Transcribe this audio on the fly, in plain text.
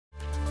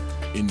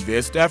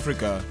Invest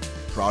Africa,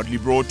 proudly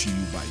brought to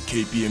you by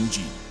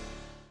KPMG.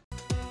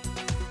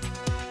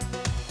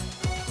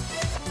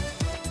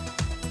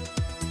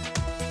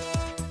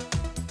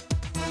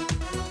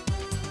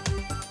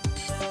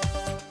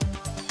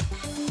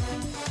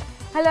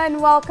 Hello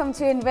and welcome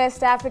to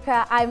Invest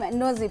Africa. I'm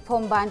Nozi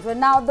Pombandra.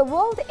 Now, the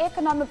World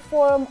Economic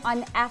Forum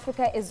on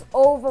Africa is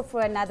over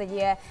for another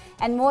year,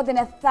 and more than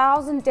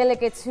 1,000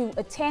 delegates who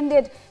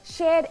attended,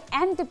 shared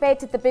and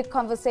debated the big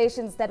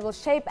conversations that will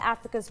shape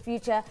Africa's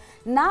future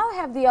now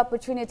have the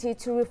opportunity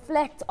to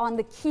reflect on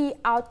the key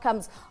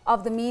outcomes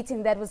of the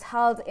meeting that was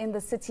held in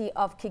the city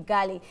of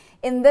Kigali.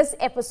 In this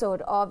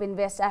episode of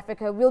Invest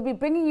Africa, we'll be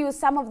bringing you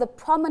some of the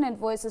prominent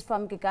voices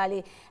from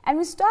Kigali, and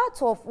we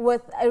start off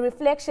with a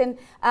reflection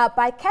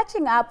by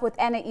catching up with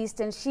Anna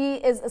Easton. She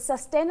is a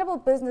Sustainable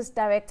Business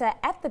Director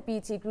at the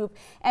BT Group,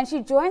 and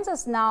she joins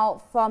us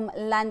now from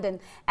London.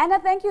 Anna,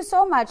 thank you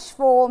so much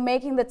for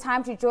making the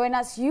time to join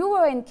us. You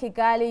were in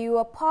Kigali. You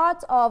were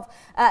part of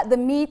the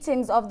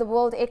meetings of the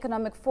World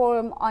Economic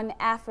Forum on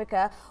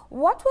Africa.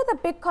 What were the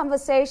big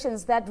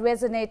conversations that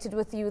resonated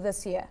with you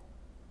this year?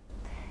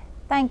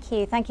 Thank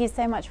you. Thank you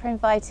so much for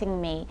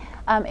inviting me.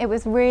 It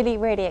was really,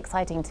 really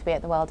exciting to be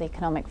at the World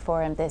Economic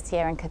Forum this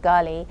year in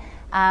Kigali.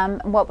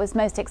 What was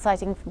most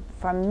exciting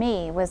from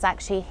me was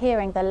actually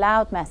hearing the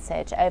loud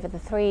message over the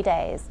 3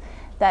 days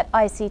that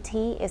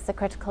ICT is the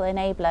critical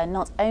enabler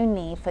not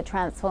only for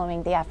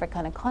transforming the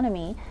African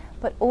economy,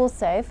 but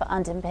also for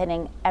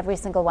underpinning every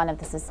single one of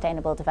the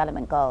Sustainable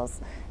Development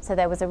Goals. So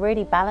there was a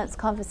really balanced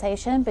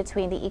conversation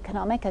between the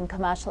economic and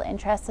commercial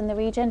interests in the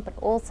region, but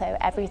also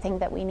everything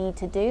that we need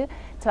to do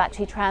to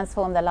actually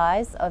transform the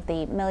lives of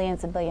the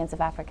millions and billions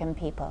of African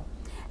people.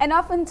 And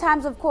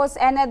oftentimes, of course,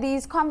 Anna,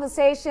 these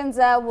conversations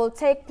will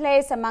take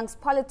place amongst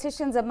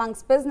politicians,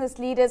 amongst business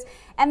leaders,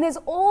 and there's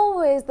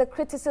always the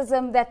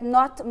criticism that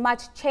not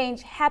much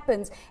change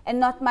happens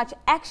and not much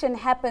action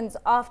happens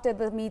after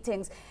the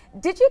meetings.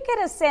 Did you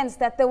get a sense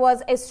that there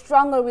was a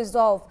stronger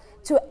resolve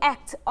to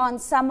act on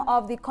some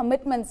of the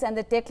commitments and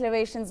the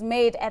declarations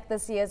made at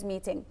this year's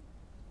meeting?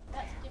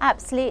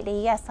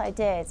 Absolutely, yes, I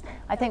did.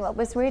 I think what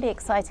was really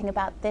exciting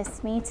about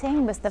this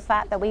meeting was the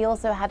fact that we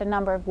also had a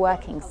number of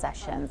working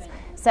sessions.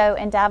 So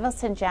in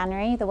Davos in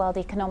January, the World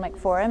Economic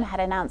Forum had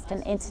announced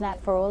an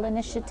Internet for All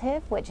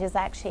initiative, which is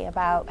actually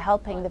about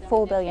helping the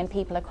 4 billion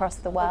people across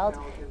the world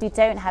who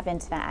don't have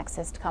internet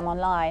access to come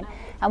online.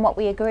 And what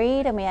we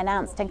agreed and we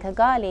announced in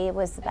Kigali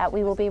was that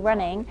we will be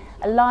running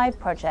a live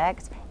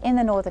project in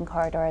the Northern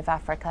Corridor of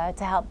Africa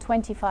to help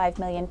 25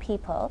 million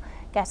people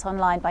get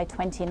online by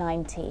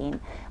 2019.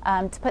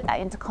 To put that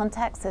into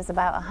context, there's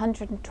about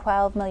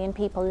 112 million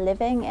people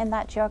living in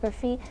that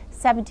geography.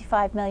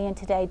 75 million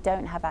today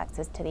don't have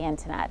access to the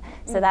internet.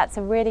 So that's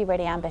a really,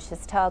 really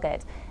ambitious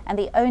target. And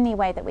the only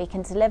way that we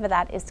can deliver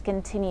that is to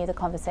continue the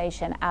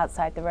conversation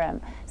outside the room.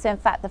 So in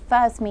fact, the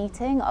first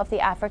meeting of the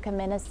African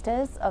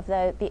ministers, of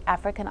the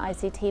African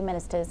ICT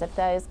ministers of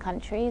those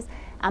countries,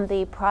 and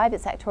the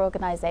private sector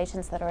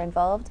organisations that are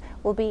involved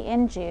will be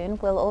in June.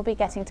 We'll all be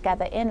getting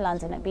together in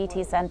London at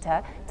BT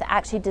Centre to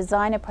actually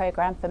design a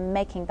programme for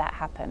making that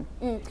happen.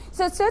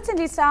 So it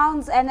certainly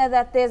sounds, Anna,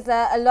 that there's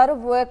a lot of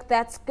work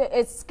that's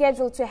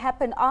scheduled to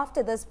happen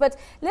after this. But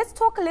let's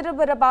talk a little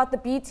bit about the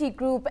BT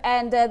Group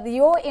and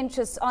your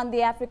interests on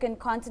the African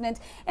continent.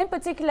 In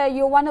particular,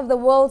 you're one of the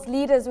world's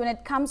leaders when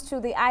it comes to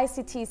the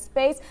ICT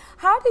space.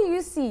 How do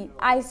you see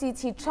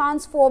ICT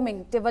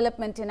transforming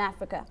development in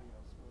Africa?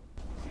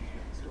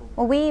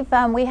 Well,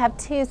 we have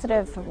two sort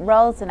of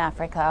roles in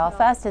Africa. Our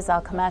first is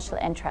our commercial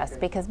interests,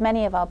 because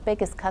many of our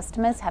biggest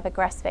customers have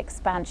aggressive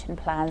expansion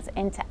plans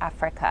into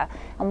Africa,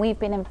 and we've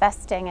been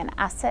investing in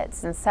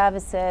assets and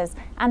services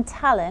and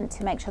talent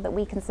to make sure that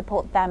we can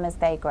support them as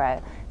they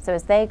grow. So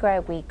as they grow,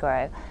 we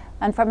grow.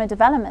 And from a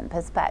development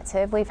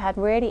perspective, we've had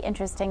really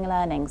interesting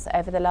learnings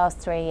over the last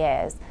 3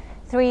 years.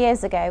 3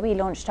 years ago, we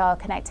launched our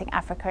Connecting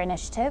Africa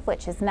initiative,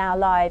 which is now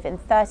live in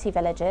 30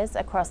 villages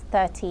across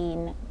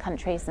 13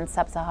 countries in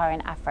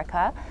sub-Saharan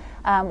Africa.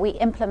 We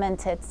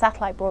implemented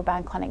satellite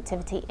broadband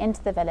connectivity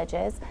into the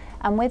villages,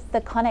 and with the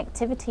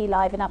connectivity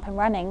live and up and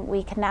running,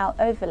 we can now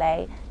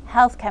overlay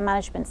healthcare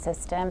management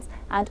systems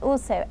and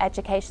also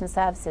education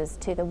services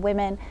to the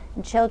women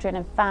and children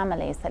and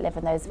families that live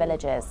in those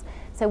villages.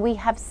 So we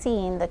have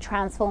seen the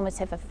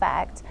transformative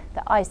effect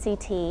that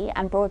ICT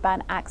and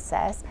broadband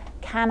access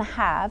can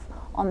have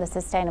on the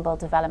Sustainable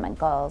Development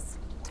Goals.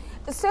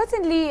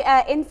 Certainly,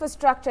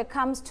 infrastructure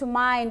comes to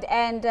mind,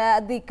 and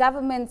the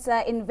government's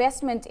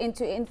investment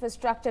into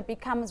infrastructure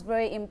becomes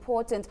very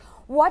important.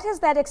 What has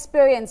that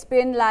experience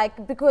been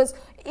like? Because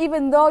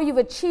even though you've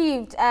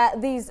achieved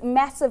these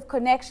massive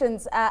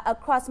connections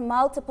across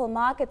multiple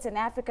markets in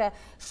Africa,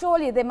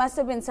 surely there must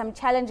have been some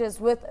challenges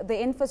with the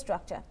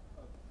infrastructure.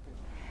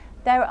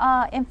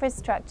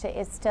 Infrastructure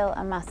is still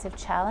a massive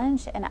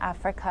challenge in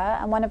Africa,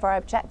 and one of our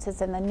objectives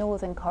in the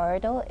Northern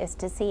Corridor is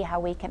to see how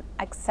we can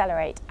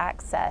accelerate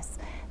access.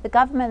 The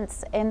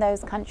governments in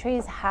those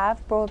countries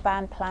have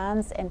broadband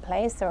plans in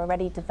place, they're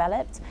already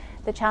developed.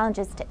 The challenge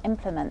is to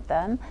implement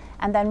them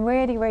and then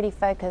really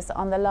focus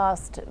on the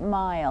last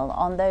mile,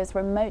 on those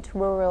remote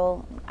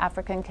rural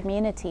African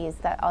communities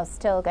that are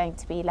still going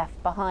to be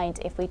left behind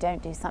if we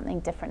don't do something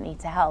differently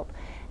to help.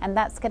 And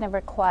that's going to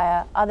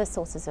require other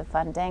sources of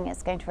funding.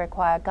 It's going to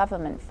require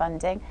government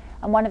funding.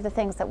 And one of the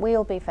things that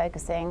we'll be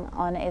focusing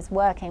on is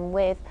working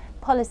with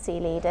policy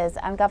leaders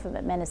and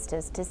government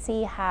ministers to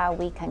see how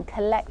we can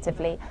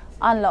collectively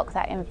unlock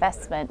that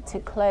investment to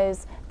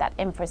close that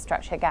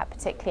infrastructure gap,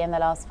 particularly in the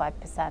last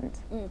 5%.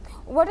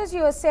 What is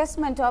your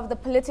assessment of the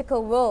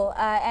political will,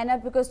 Anna?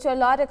 Because to a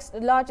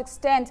large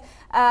extent,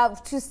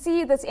 to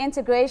see this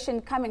integration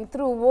coming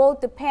through will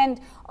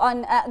depend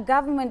on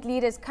government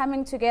leaders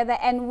coming together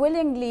and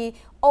willingly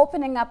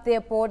opening up their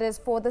borders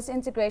for this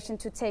integration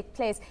to take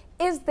place.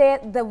 Is there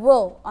the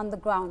will on the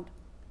ground?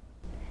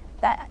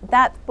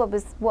 That's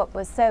what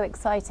was so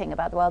exciting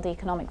about the World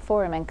Economic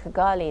Forum in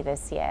Kigali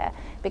this year,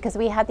 because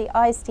we had the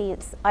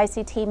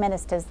ICT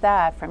ministers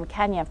there from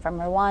Kenya, from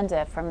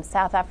Rwanda, from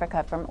South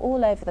Africa, from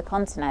all over the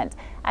continent,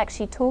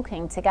 actually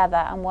talking together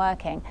and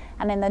working.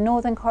 And in the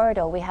Northern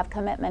Corridor, we have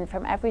commitment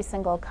from every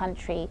single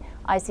country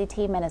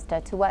ICT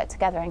minister to work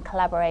together in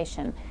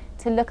collaboration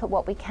to look at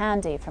what we can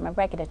do from a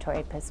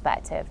regulatory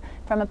perspective,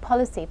 from a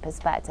policy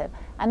perspective,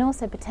 and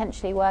also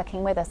potentially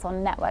working with us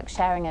on network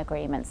sharing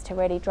agreements to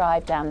really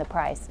drive down the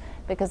price,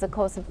 because of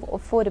course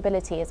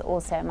affordability is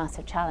also a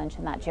massive challenge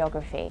in that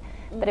geography.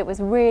 But it was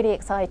really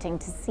exciting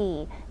to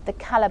see the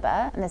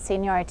caliber and the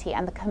seniority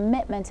and the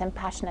commitment and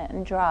passionate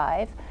and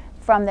drive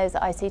from those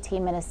ICT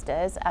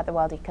ministers at the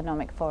World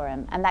Economic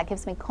Forum, and that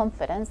gives me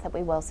confidence that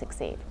we will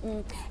succeed.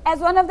 As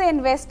one of the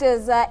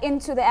investors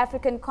into the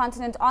African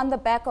continent on the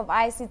back of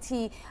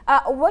ICT,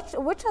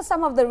 which are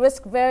some of the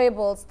risk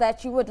variables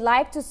that you would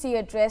like to see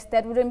addressed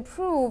that would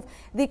improve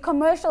the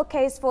commercial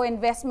case for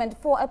investment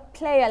for a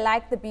player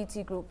like the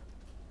BT Group?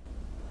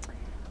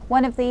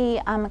 One of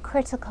the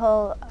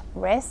critical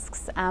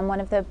risks and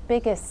one of the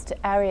biggest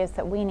areas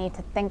that we need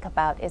to think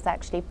about is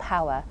actually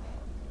power.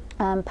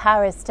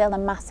 Power is still a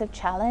massive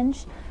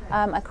challenge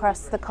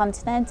across the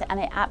continent, and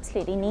it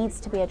absolutely needs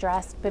to be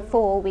addressed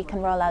before we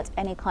can roll out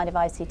any kind of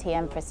ICT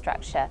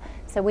infrastructure.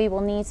 So we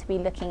will need to be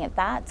looking at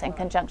that in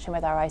conjunction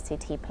with our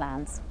ICT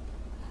plans.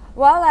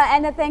 Well,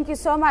 Anna, thank you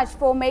so much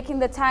for making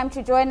the time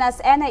to join us.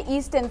 Anna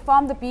Easton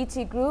from the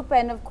BT Group,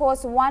 and of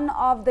course one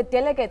of the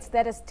delegates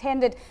that has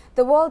attended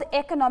the World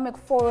Economic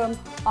Forum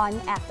on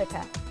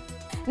Africa.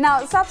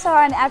 Now,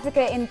 Sub-Saharan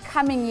Africa in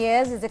coming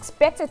years is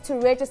expected to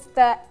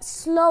register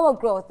slower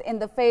growth in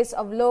the face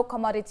of low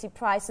commodity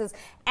prices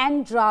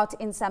and drought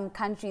in some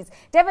countries.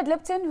 David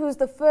Lipton, who's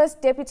the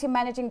first Deputy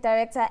Managing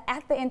Director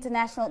at the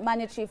International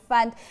Monetary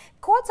Fund,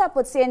 caught up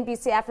with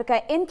CNBC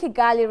Africa in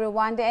Kigali,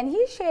 Rwanda, and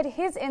he shared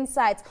his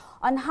insights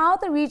on how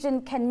the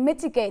region can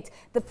mitigate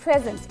the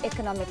present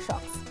economic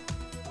shocks.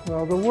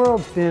 Well, the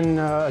world's been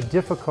a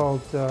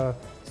difficult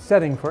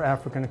setting for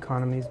African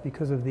economies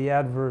because of the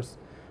adverse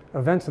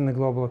events in the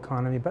global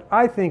economy, but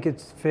I think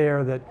it's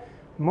fair that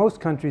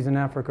most countries in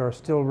Africa are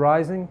still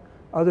rising,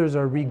 others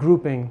are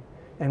regrouping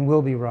and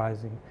will be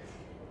rising.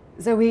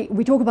 So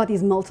we talk about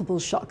these multiple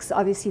shocks,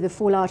 obviously the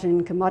fallout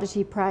in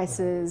commodity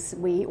prices,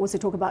 we also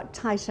talk about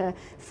tighter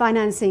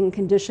financing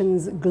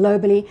conditions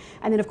globally,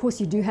 and then of course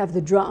you do have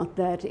the drought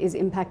that is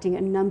impacting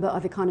a number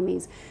of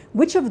economies.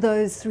 Which of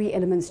those three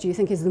elements do you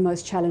think is the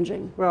most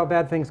challenging? Well,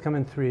 bad things come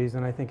in threes,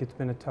 and I think it's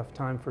been a tough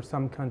time for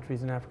some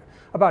countries in Africa.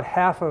 About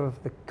half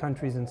of the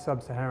countries in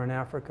sub-Saharan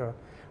Africa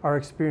are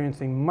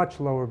experiencing much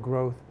lower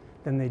growth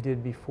than they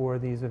did before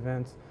these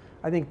events.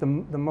 I think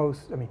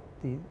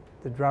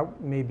the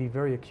drought may be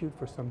very acute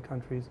for some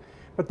countries,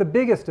 but the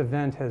biggest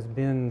event has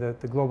been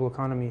that the global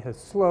economy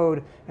has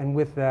slowed, and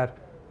with that,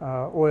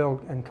 oil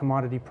and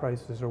commodity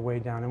prices are way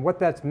down. And what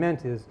that's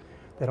meant is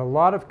that a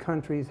lot of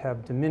countries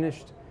have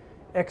diminished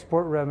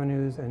export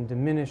revenues and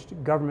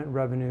diminished government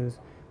revenues.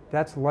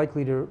 That's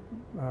likely to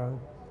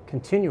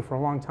continue for a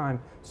long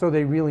time, so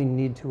they really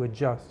need to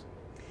adjust.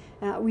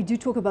 We do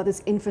talk about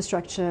this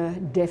infrastructure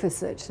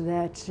deficit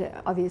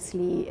that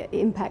obviously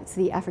impacts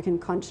the African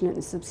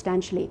continent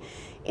substantially.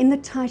 In the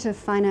tighter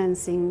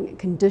financing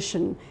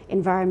condition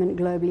environment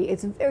globally,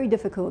 it's very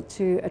difficult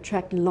to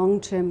attract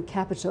long-term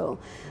capital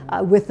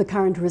with the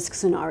current risk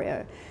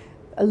scenario.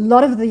 A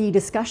lot of the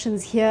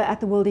discussions here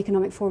at the World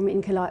Economic Forum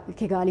in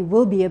Kigali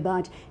will be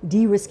about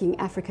de-risking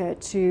Africa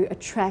to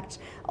attract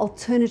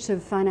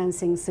alternative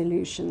financing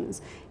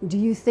solutions. Do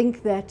you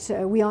think that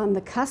we are on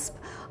the cusp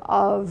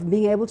of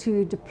being able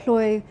to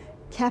deploy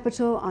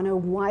capital on a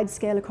wide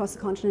scale across the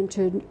continent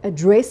to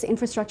address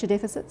infrastructure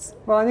deficits?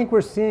 Well, I think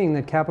we're seeing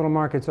that capital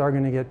markets are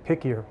going to get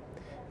pickier,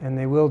 and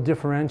they will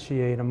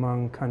differentiate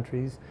among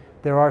countries.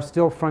 There are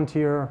still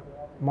frontier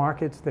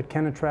markets that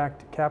can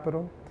attract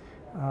capital.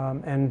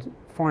 And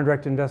foreign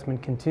direct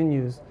investment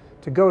continues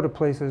to go to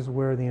places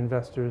where the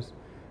investors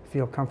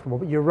feel comfortable.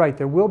 But you're right,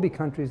 there will be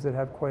countries that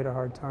have quite a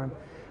hard time.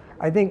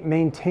 I think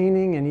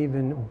maintaining and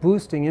even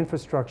boosting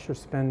infrastructure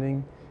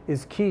spending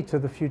is key to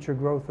the future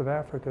growth of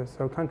Africa.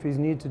 So countries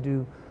need to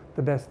do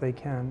the best they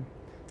can.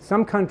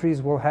 Some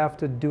countries will have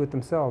to do it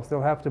themselves.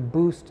 They'll have to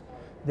boost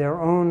their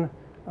own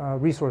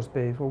resource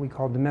base, what we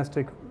call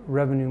domestic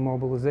revenue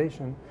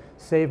mobilization,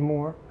 save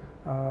more,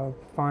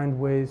 find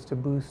ways to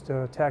boost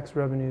tax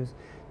revenues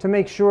to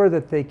make sure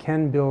that they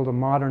can build a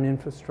modern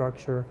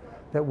infrastructure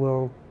that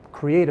will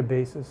create a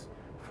basis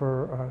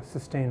for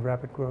sustained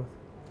rapid growth.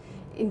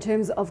 In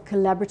terms of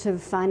collaborative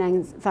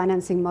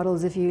financing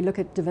models, if you look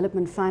at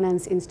development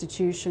finance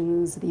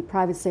institutions, the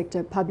private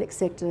sector, public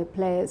sector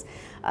players,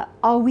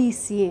 are we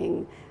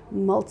seeing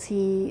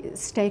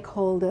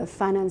multi-stakeholder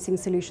financing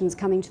solutions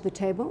coming to the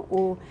table,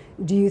 or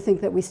do you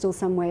think that we're still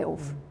some way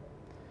off?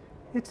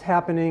 It's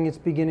happening, it's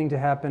beginning to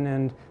happen,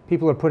 and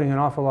people are putting an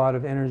awful lot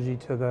of energy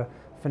to the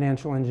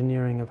financial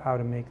engineering of how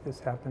to make this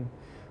happen.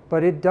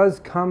 But it does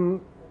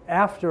come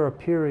after a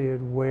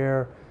period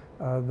where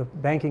the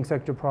banking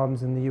sector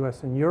problems in the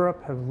US and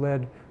Europe have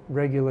led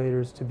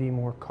regulators to be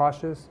more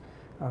cautious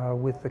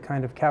with the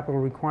kind of capital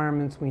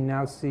requirements we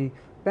now see.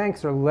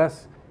 Banks are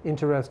less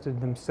interested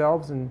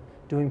themselves in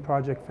doing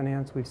project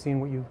finance. We've seen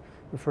what you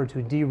referred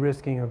to,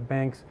 de-risking of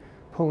banks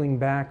pulling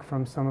back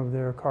from some of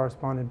their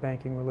correspondent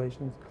banking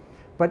relations.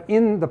 But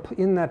in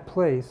that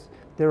place,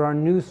 there are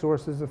new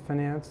sources of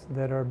finance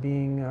that are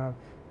being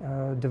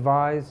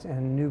devised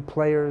and new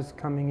players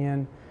coming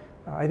in.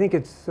 I think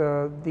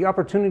the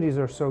opportunities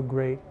are so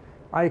great.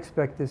 I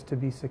expect this to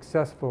be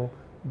successful,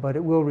 but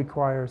it will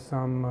require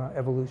some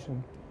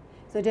evolution.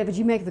 So David,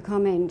 you make the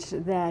comment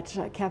that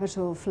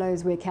capital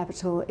flows where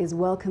capital is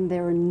welcome.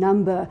 There are a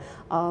number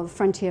of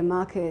frontier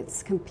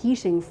markets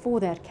competing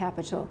for that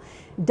capital.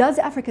 Does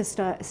Africa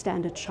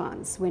stand a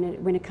chance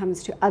when it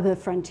comes to other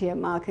frontier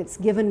markets,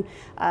 given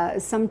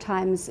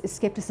sometimes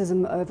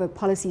skepticism over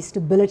policy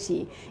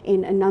stability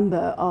in a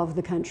number of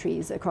the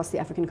countries across the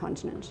African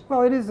continent?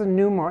 Well, it is a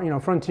new market.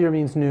 Frontier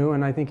means new,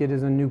 and I think it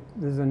is a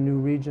new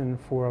region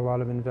for a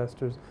lot of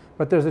investors.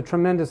 But there's a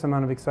tremendous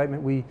amount of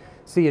excitement. We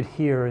see it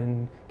here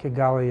in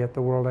Kigali at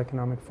the World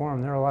Economic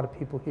Forum. There are a lot of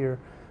people here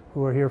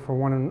who are here for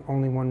one and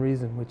only one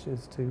reason, which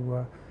is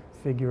to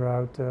figure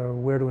out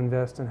where to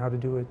invest and how to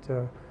do it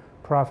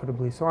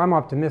profitably. So I'm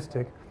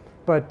optimistic,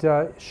 but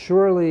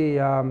surely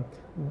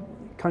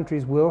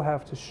countries will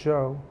have to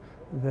show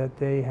that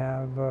they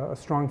have a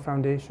strong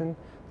foundation,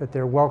 that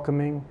they're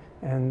welcoming,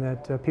 and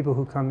that people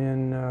who come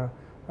in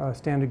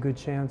stand a good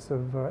chance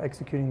of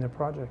executing their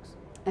projects.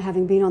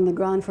 Having been on the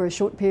ground for a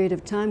short period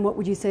of time, what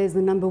would you say is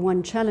the number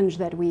one challenge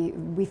that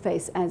we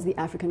face as the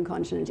African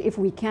continent, if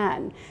we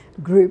can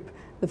group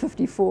the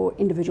 54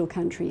 individual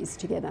countries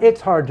together?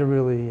 It's hard to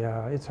really,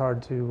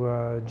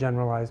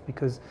 generalize,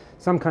 because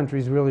some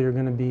countries really are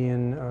going to be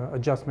in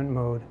adjustment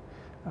mode.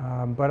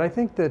 But I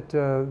think that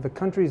the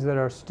countries that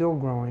are still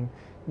growing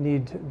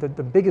need, the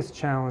biggest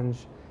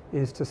challenge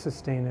is to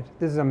sustain it.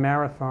 This is a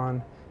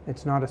marathon,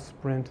 it's not a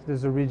sprint.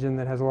 There's a region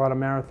that has a lot of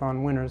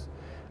marathon winners.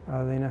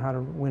 They know how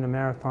to win a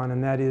marathon,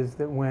 and that is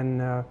that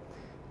when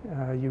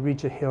you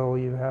reach a hill,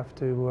 you have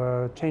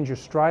to change your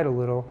stride a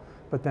little,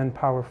 but then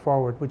power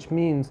forward, which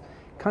means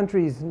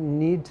countries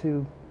need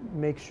to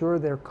make sure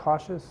they're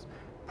cautious,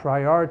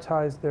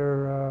 prioritize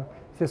their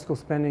fiscal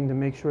spending to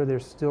make sure they're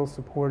still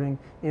supporting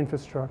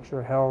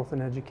infrastructure, health,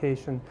 and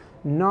education,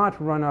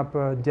 not run up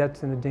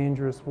debts in a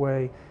dangerous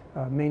way,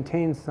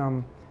 maintain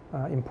some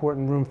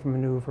important room for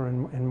maneuver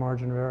and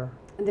margin of error.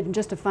 And then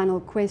just a final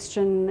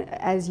question,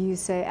 as you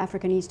say,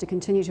 Africa needs to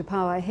continue to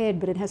power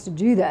ahead, but it has to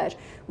do that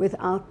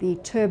without the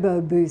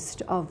turbo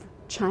boost of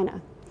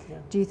China. Yeah.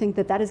 Do you think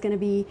that that is going to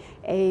be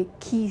a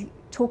key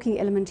talking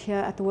element here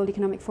at the World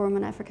Economic Forum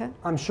on Africa?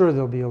 I'm sure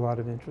there'll be a lot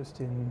of interest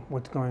in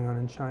what's going on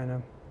in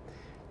China.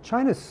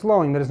 China's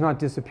slowing, but it's not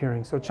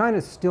disappearing. So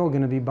China's still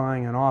going to be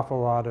buying an awful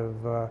lot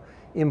of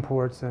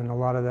imports, and a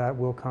lot of that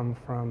will come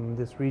from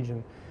this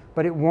region.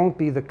 But it won't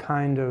be the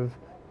kind of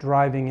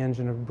driving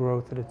engine of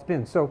growth that it's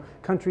been. So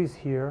countries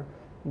here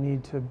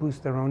need to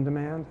boost their own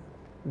demand.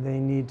 They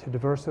need to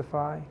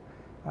diversify.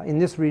 In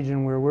this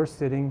region where we're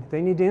sitting,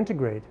 they need to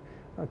integrate.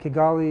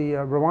 Kigali,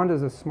 Rwanda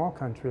is a small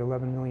country,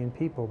 11 million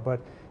people, but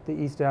the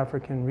East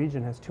African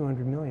region has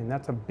 200 million.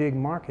 That's a big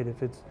market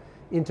if it's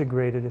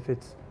integrated, if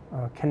it's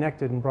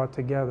connected and brought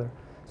together.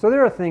 So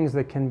there are things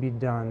that can be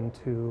done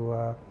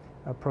to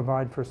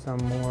provide for some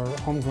more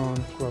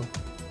homegrown growth.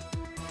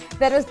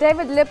 That was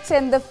David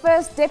Lipton, the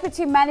first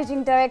Deputy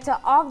Managing Director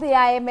of the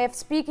IMF,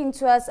 speaking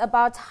to us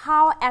about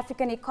how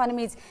African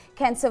economies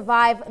can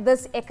survive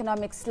this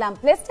economic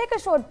slump. Let's take a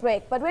short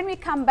break, but when we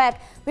come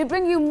back, we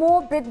bring you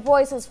more big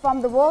voices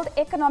from the World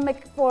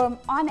Economic Forum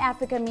on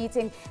Africa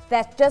meeting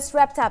that just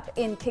wrapped up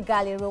in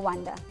Kigali,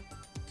 Rwanda.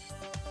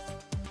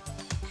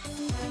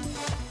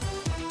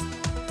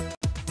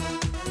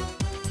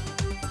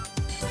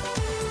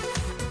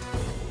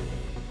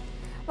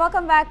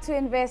 Welcome back to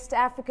Invest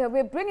Africa.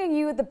 We're bringing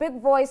you the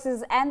big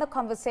voices and the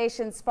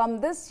conversations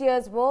from this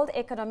year's World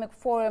Economic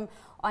Forum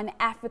on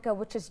Africa,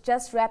 which is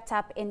just wrapped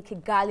up in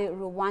Kigali,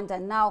 Rwanda.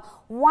 Now,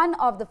 one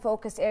of the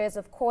focus areas,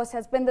 of course,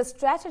 has been the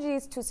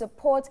strategies to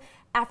support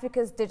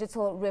Africa's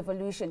digital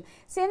revolution.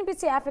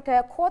 CNBC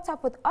Africa caught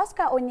up with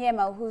Oscar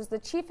Onyema, who's the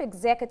chief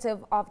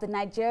executive of the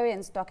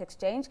Nigerian Stock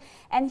Exchange,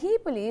 and he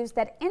believes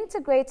that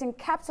integrating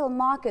capital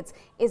markets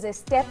is a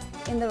step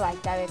in the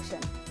right direction.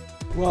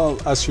 Well,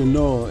 as you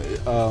know,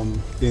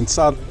 in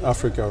South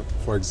Africa,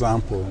 for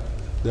example,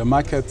 the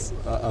markets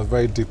are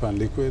very deep and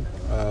liquid.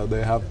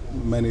 They have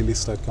many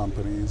listed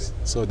companies,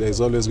 so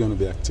there's always going to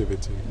be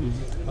activity.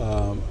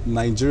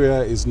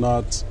 Nigeria is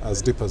not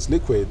as deep as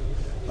liquid,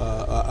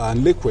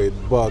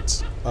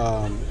 but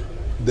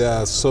there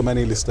are so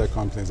many listed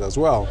companies as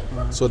well,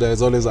 so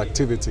there's always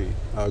activity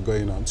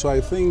going on. So I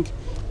think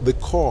the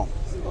core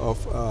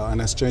of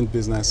an exchange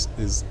business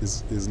is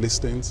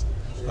listings.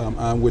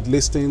 And with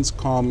listings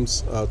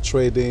comes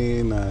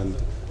trading and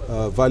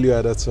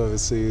value-added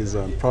services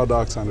and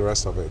products and the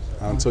rest of it.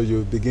 And so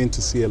you begin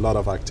to see a lot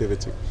of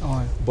activity.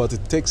 But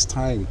it takes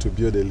time to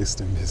build a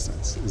listing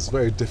business. It's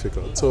very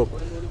difficult. So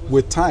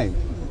with time,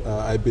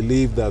 I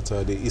believe that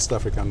the East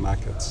African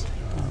markets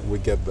will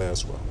get there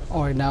as well.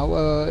 All right, now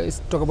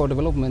let's talk about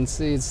developments.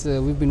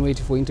 We've been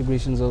waiting for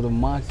integrations of the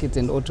market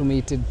and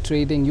automated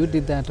trading. You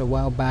did that a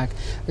while back.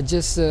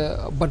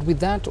 But with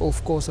that,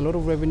 of course, a lot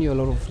of revenue, a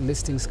lot of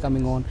listings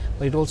coming on,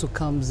 but it also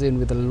comes in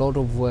with a lot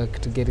of work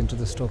to get into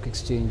the stock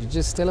exchange.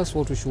 Just tell us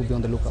what we should be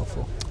on the lookout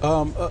for.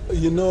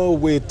 You know,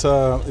 with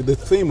the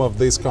theme of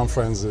this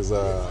conference is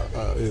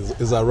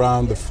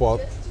around the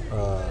fourth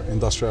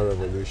industrial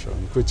revolution,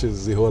 which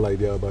is the whole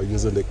idea about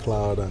using the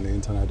cloud and the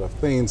Internet of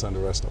Things and the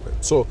rest of it.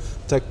 So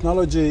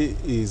technology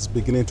is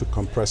beginning to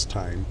compress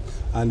time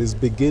and is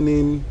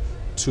beginning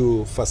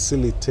to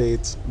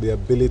facilitate the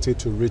ability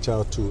to reach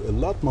out to a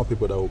lot more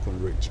people that we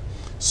can reach.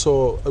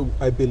 So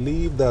I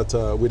believe that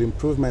with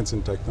improvements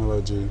in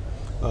technology,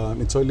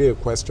 it's only a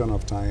question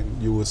of time.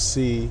 You will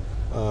see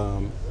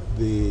the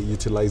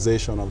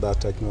utilization of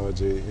that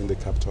technology in the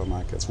capital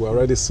markets. We're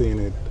already seeing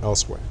it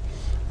elsewhere.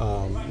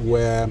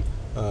 Where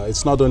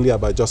it's not only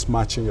about just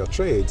matching your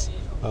trades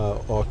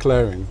or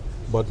clearing,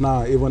 but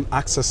now even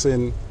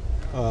accessing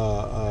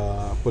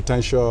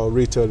potential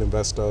retail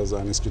investors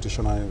and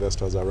institutional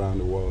investors around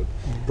the world,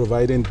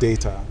 providing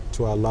data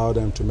to allow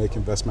them to make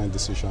investment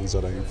decisions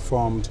that are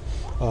informed,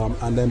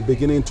 and then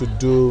beginning to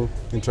do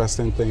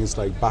interesting things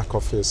like back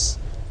office,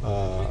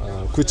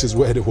 which is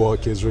where the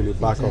work is really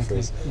back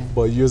office,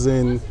 but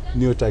using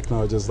new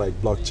technologies like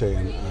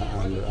blockchain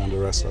and the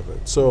rest of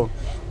it. So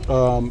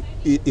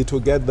it will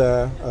get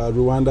there.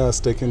 Rwanda has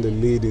taken the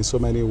lead in so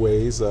many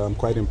ways. I'm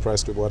quite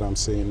impressed with what I'm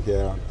seeing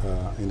here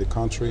in the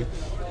country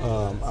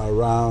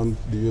around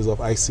the use of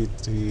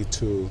ICT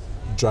to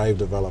drive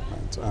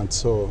development. And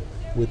so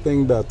we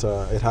think that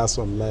it has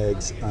some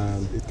legs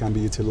and it can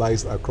be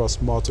utilized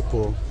across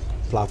multiple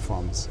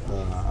platforms,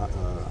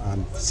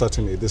 and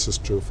certainly this is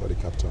true for the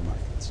capital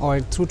markets. All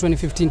right, through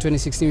 2015,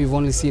 2016, we've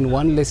only seen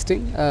one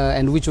listing,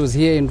 and which was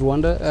here in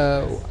Rwanda,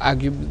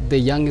 arguably the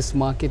youngest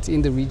market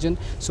in the region,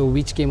 so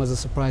which came as a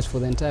surprise for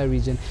the entire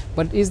region.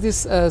 But is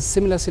this a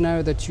similar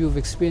scenario that you've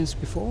experienced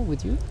before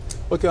with you?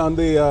 Okay, on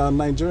the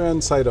Nigerian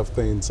side of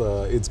things,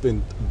 it's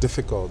been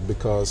difficult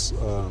because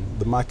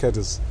the market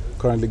is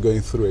currently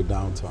going through a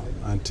downturn,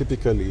 and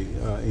typically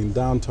in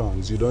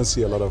downturns you don't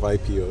see a lot of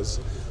IPOs.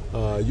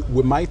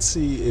 We might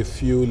see a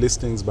few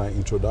listings by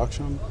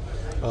introduction.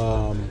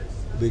 When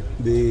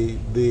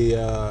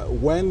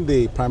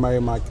the primary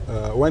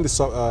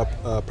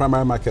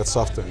market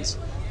softens,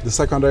 the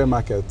secondary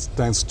market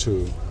tends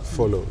to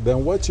follow.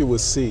 Then what you will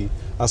see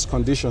as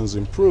conditions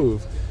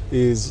improve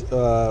is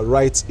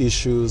rights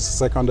issues,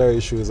 secondary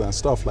issues, and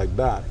stuff like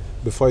that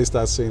before you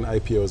start seeing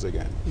IPOs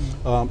again.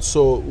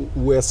 So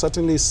we're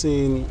certainly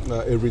seeing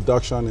a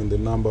reduction in the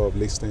number of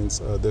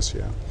listings this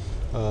year.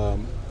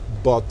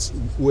 But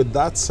with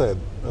that said,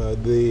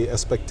 the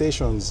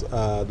expectations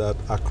are that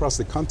across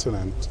the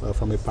continent,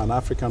 from a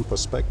Pan-African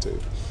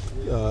perspective,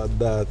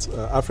 that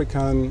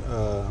African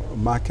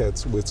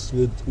markets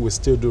will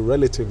still do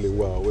relatively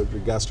well with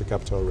regards to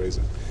capital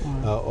raising,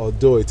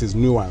 although it is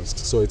nuanced.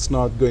 So it's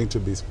not going to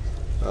be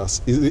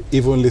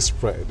evenly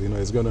spread. You know,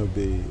 it's going to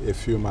be a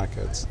few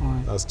markets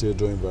that are still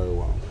doing very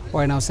well. All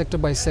right, now sector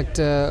by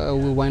sector,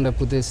 we'll wind up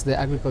with this. The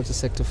agriculture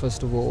sector,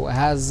 first of all,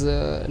 is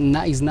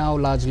now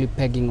largely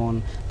pegging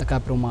on the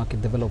capital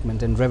market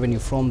development and revenue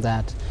from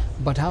that.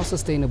 But how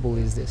sustainable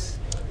is this?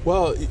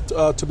 Well,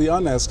 to be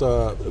honest,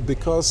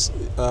 because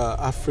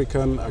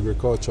African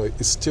agriculture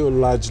is still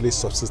largely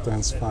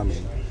subsistence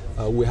farming,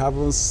 we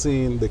haven't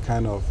seen the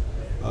kind of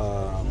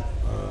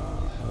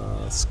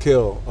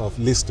scale of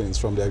listings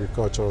from the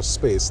agricultural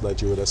space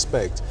that you would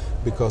expect,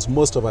 because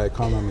most of our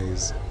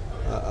economies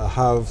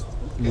have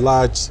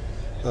large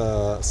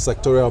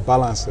sectorial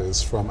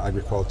balances from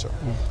agriculture.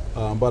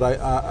 But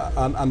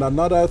and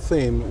another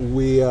thing,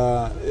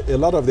 a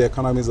lot of the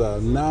economies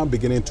are now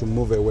beginning to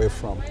move away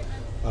from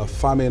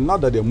farming,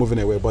 not that they're moving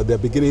away, but they're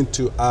beginning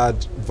to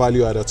add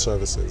value-added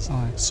services.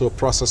 Right. So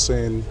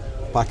processing,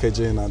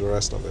 packaging, and the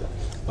rest of it.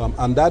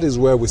 And that is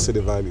where we see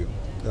the value.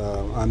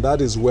 And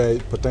that is where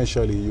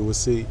potentially you will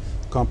see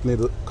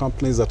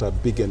companies that are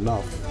big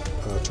enough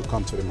to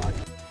come to the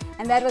market.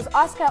 And that was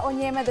Oscar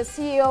Onyema, the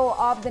CEO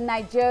of the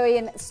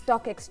Nigerian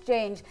Stock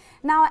Exchange.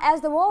 Now, as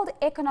the World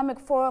Economic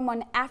Forum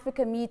on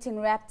Africa meeting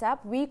wrapped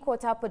up, we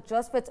caught up with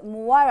Josephat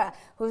Muwara,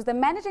 who's the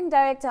Managing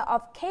Director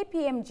of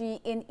KPMG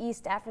in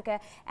East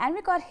Africa, and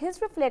we got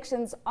his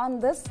reflections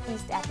on this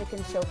East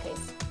African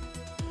showcase.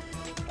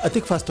 I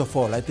think first of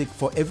all, I think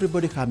for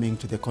everybody coming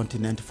to the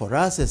continent, for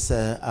us as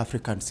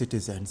African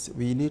citizens,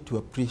 we need to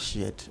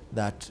appreciate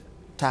that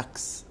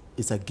tax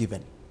is a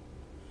given.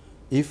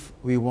 If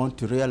we want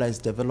to realize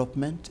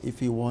development,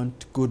 if you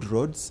want good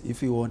roads,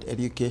 if you want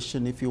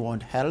education, if you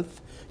want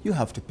health, you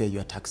have to pay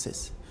your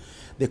taxes.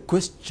 The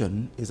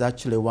question is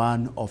actually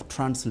one of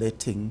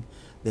translating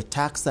the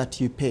tax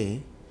that you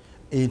pay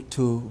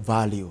into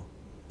value,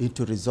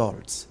 into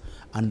results,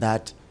 and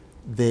that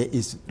there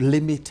is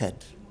limited,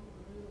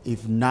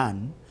 if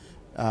none,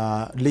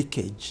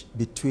 leakage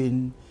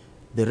between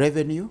the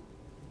revenue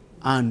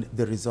and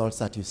the results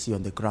that you see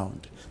on the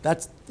ground.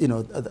 That's, you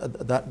know,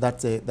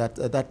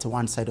 that's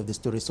one side of the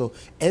story. So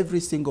every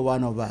single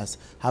one of us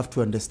have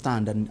to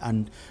understand,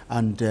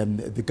 and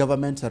the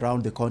governments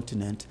around the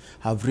continent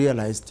have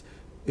realized,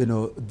 you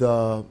know,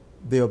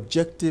 the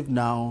objective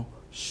now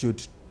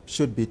should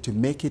be to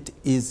make it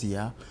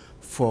easier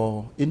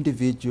for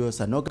individuals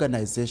and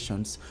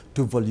organizations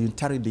to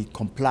voluntarily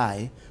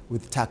comply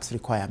with tax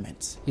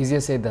requirements.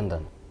 Easier said than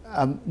done.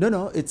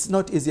 No, it's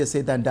not easier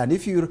said than done.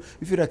 If you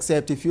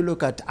accept, if you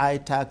look at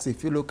iTax,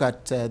 if you look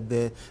at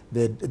the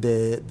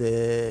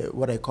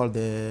what I call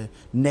the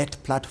net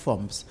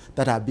platforms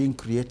that are being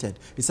created,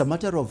 it's a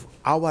matter of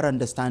our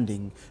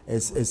understanding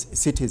as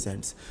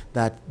citizens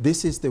that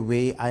this is the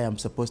way I am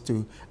supposed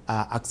to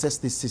access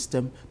this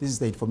system. This is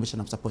the information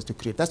I'm supposed to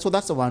create. That's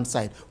the one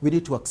side. We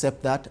need to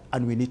accept that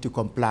and we need to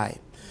comply.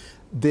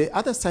 The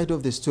other side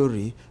of the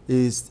story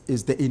is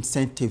the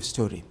incentive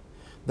story,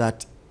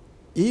 that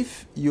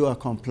if you are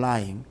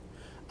complying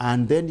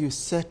and then you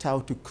set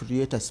out to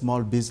create a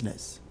small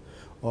business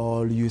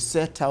or you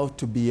set out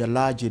to be a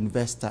large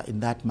investor in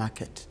that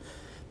market,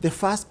 the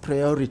first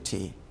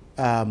priority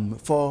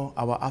for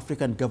our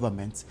African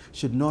governments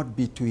should not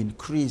be to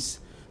increase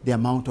the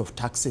amount of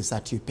taxes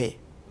that you pay.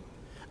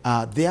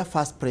 Their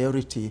first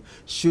priority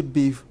should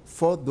be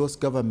for those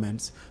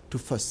governments to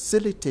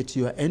facilitate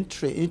your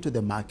entry into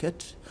the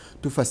market,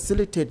 to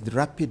facilitate the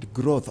rapid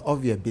growth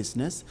of your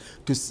business,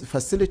 to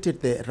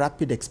facilitate the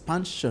rapid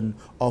expansion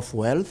of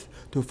wealth,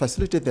 to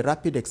facilitate the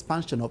rapid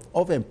expansion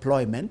of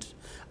employment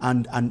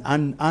and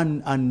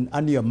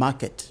your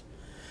market.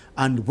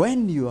 And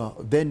when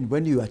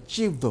you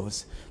achieve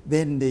those,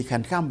 then they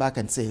can come back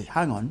and say,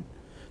 hang on,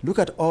 look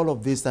at all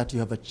of this that you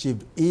have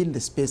achieved in the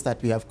space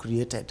that we have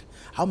created.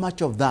 How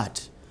much of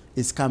that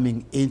is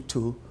coming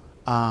into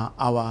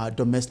our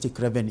domestic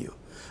revenue?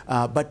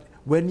 But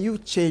when you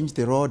change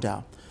the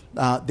order,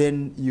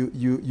 then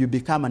you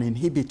become an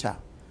inhibitor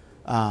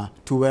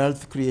to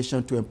wealth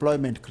creation, to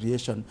employment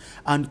creation.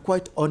 And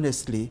quite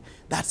honestly,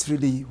 that's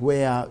really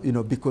where, you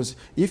know, because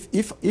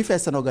if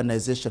as an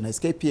organization, as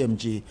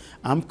KPMG,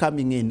 I'm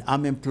coming in,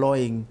 I'm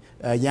employing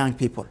young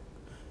people,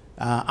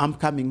 I'm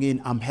coming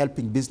in, I'm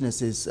helping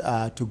businesses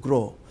to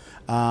grow,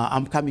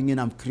 I'm coming in,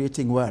 I'm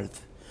creating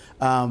wealth,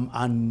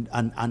 and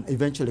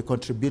eventually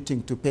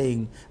contributing to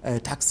paying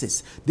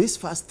taxes. These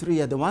first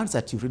three are the ones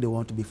that you really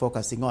want to be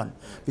focusing on,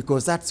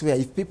 because that's where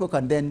if people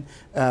can then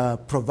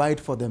provide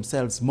for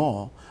themselves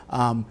more,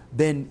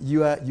 then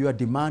your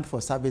demand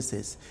for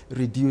services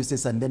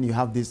reduces, and then you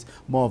have this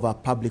more of a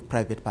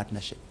public-private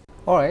partnership.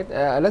 All right,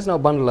 let's now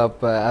bundle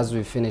up as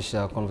we finish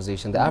our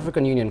conversation. The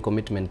African Union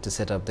commitment to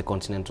set up the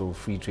Continental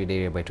Free Trade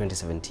Area by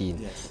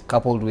 2017, yes,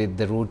 coupled with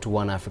the Road to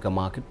One Africa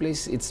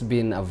Marketplace, it's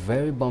been a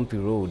very bumpy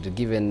road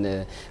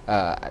given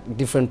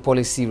different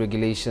policy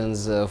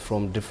regulations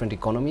from different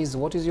economies.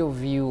 What is your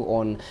view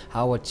on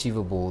how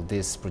achievable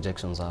these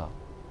projections are?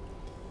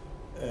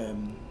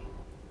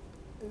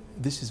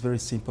 This is very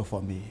simple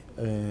for me.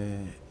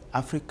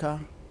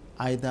 Africa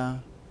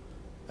either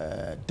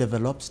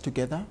develops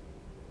together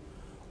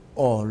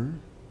or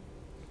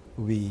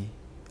we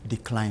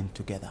decline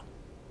together.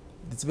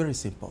 It's very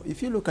simple.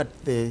 If you look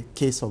at the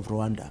case of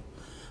Rwanda,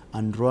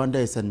 and Rwanda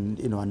is an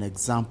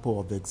example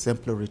of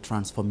exemplary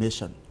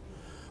transformation,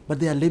 but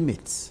there are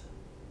limits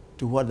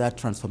to what that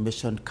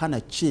transformation can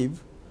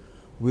achieve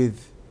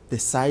with the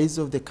size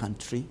of the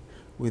country,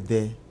 with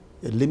the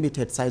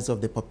limited size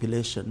of the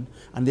population,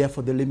 and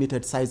therefore the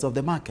limited size of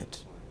the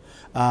market,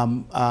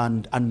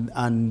 and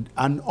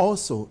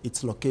also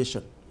its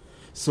location.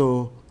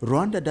 So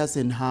Rwanda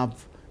doesn't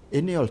have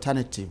any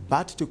alternative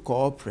but to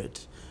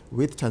cooperate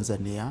with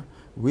Tanzania,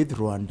 with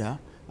Rwanda,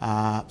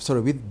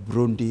 with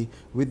Burundi,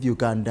 with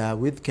Uganda,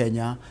 with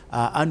Kenya,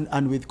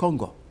 and with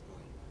Congo,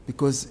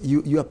 because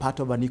you are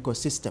part of an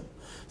ecosystem.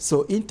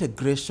 So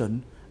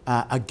integration,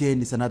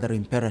 again, is another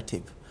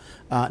imperative.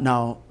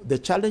 Now, the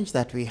challenge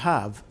that we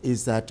have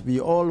is that we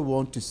all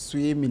want to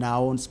swim in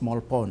our own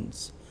small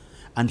ponds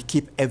and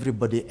keep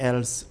everybody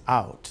else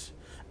out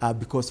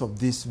because of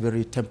these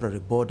very temporary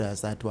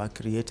borders that were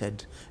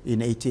created in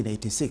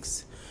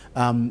 1886.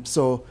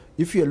 So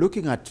if you're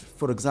looking at,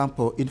 for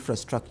example,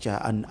 infrastructure,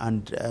 and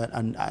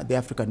the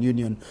African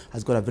Union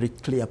has got a very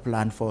clear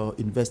plan for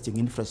investing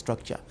in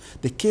infrastructure,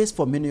 the case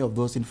for many of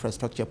those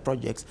infrastructure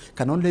projects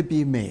can only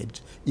be made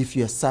if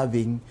you're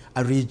serving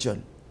a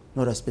region,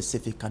 not a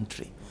specific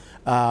country.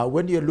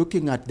 When you're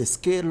looking at the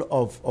scale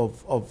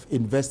of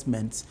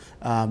investments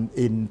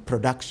in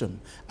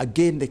production,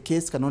 again, the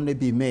case can only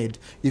be made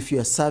if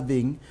you're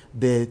serving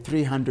the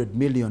 300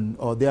 million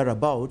or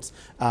thereabouts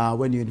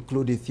when you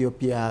include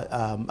Ethiopia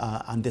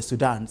and the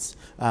Sudans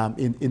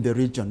in the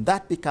region.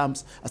 That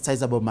becomes a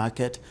sizable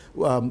market,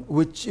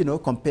 which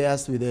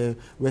compares with the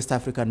West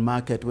African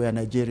market where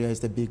Nigeria is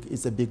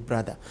the big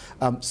brother.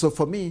 So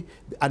for me,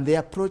 and the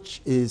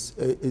approach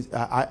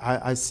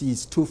I see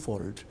is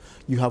twofold.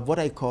 You have what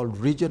I call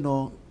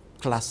regional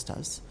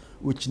clusters,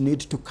 which need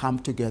to come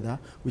together,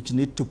 which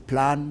need to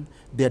plan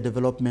their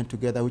development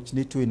together, which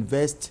need to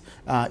invest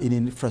in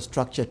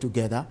infrastructure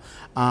together,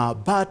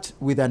 but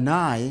with an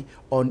eye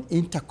on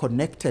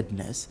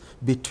interconnectedness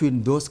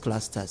between those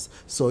clusters.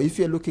 So if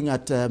you're looking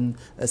at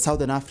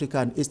Southern Africa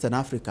and Eastern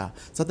Africa,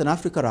 Southern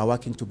Africa are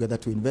working together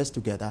to invest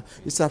together,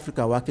 East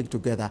Africa are working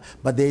together,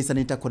 but there is an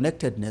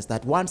interconnectedness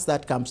that once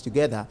that comes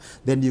together,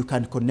 then you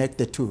can connect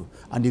the two.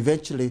 And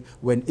eventually,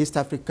 when East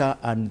Africa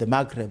and the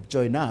Maghreb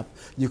join up,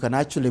 you can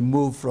actually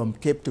move from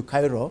Cape to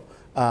Cairo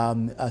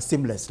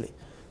seamlessly.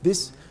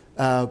 This,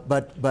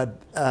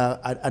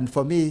 and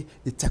for me,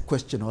 it's a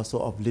question also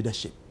of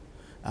leadership.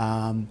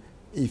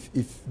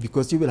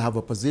 Because you will have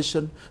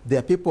opposition, there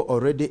are people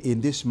already in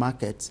these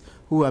markets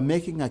who are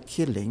making a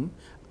killing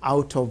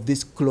out of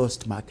these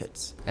closed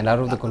markets. And out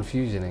of the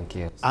confusion and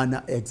chaos. And,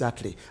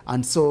 exactly.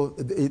 And so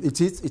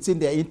it's in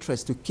their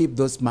interest to keep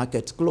those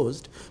markets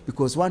closed,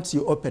 because once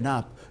you open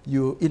up,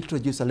 you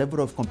introduce a level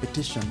of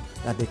competition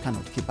that they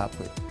cannot keep up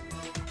with.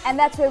 And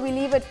that's where we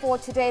leave it for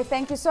today.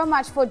 Thank you so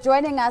much for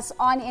joining us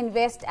on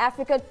Invest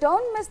Africa.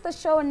 Don't miss the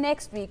show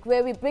next week,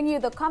 where we bring you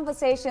the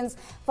conversations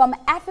from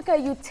Africa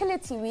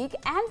Utility Week,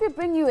 and we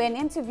bring you an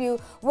interview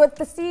with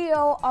the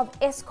CEO of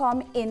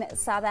Eskom in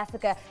South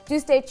Africa. Do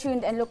stay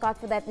tuned and look out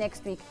for that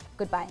next week.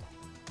 Goodbye.